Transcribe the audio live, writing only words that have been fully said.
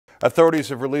Authorities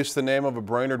have released the name of a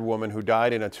Brainerd woman who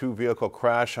died in a two-vehicle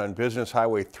crash on Business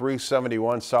Highway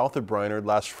 371 south of Brainerd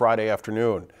last Friday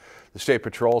afternoon. The State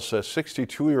Patrol says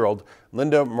 62-year-old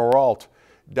Linda Marault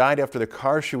died after the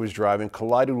car she was driving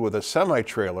collided with a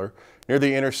semi-trailer near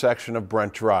the intersection of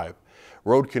Brent Drive.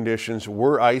 Road conditions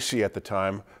were icy at the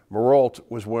time. Marault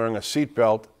was wearing a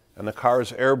seatbelt and the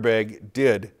car's airbag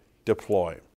did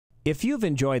deploy. If you've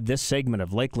enjoyed this segment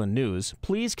of Lakeland News,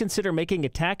 please consider making a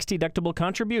tax-deductible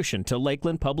contribution to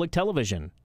Lakeland Public Television.